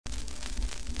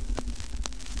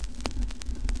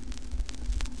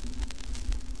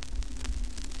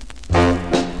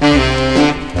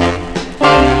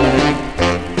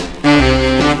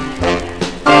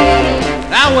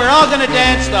going to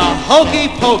dance the hokey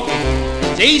pokey.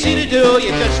 It's easy to do. You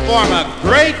just form a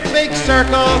great big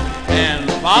circle and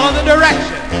follow the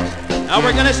directions. Now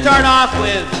we're going to start off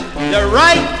with the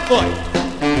right foot.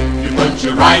 You put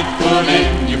your right foot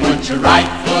in, you put your right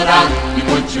foot out, you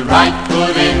put your right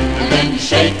foot in, and then you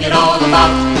shake it all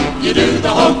about. You do the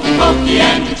hokey pokey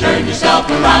and you turn yourself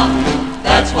around.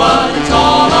 That's what it's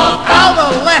all about. Now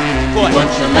the left foot. You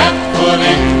put your left foot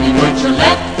in, you put your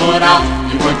left foot out,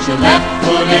 you put your left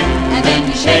foot in, and then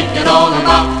you shake it all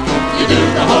about. You do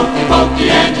the hokey pokey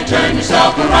and you turn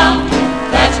yourself around.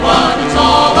 That's what it's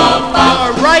all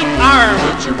about. Your right arm.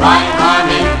 Put your right arm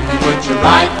in, you put your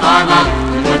right arm out,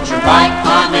 you put your right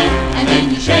arm in, and then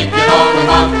you shake it all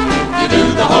about. You do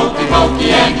the hokey pokey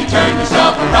and you turn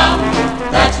yourself around.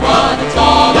 That's what it's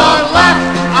all about. Your left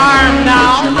arm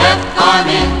now. Put your left arm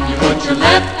in, you put your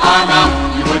left arm out,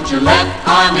 you put your left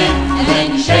arm in, and then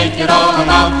you shake it all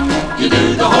about. You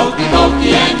do the hokey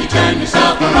pokey and you turn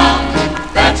yourself around.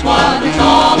 That's what it's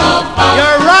all about.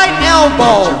 Your right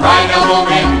elbow. Put your right elbow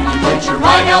in, you put your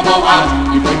right elbow out,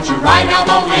 you put your right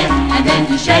elbow in, and then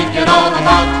you shake it all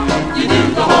about. You do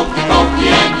the hokey pokey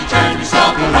and you turn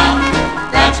yourself around.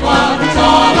 That's what it's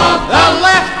all about. The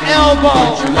left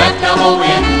elbow. Put your left elbow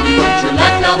in, you put your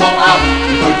left elbow out,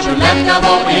 you put your left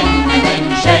elbow in, and then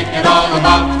you shake it all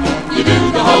about. You do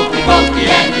the hokey pokey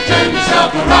and you turn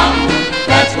yourself around.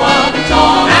 That's what it's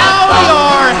all Now about.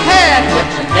 your head. Put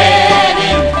your head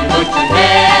in, you put your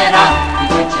head out, you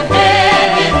put your head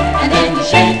in, and then you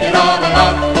shake it all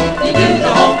about. You do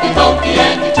the hokey pokey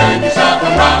and you turn yourself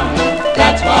around.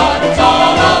 That's what it's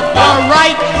all about. Your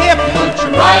right hip. Put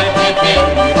your right hip in,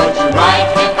 you put your right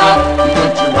hip out, you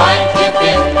put your right hip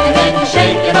in, and then you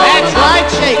shake it all That's about. right,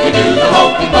 shake You it. do the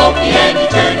hokey pokey and you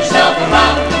turn yourself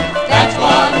around. That's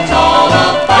what it's all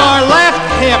about. Your left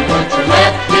hip. Put your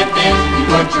left hip in, you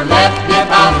put your left hip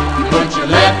out, you put your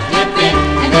left hip in,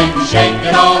 and then you shake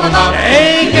it all about.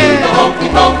 Shake You do it. the hokey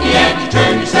pokey and you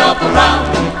turn yourself around.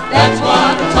 That's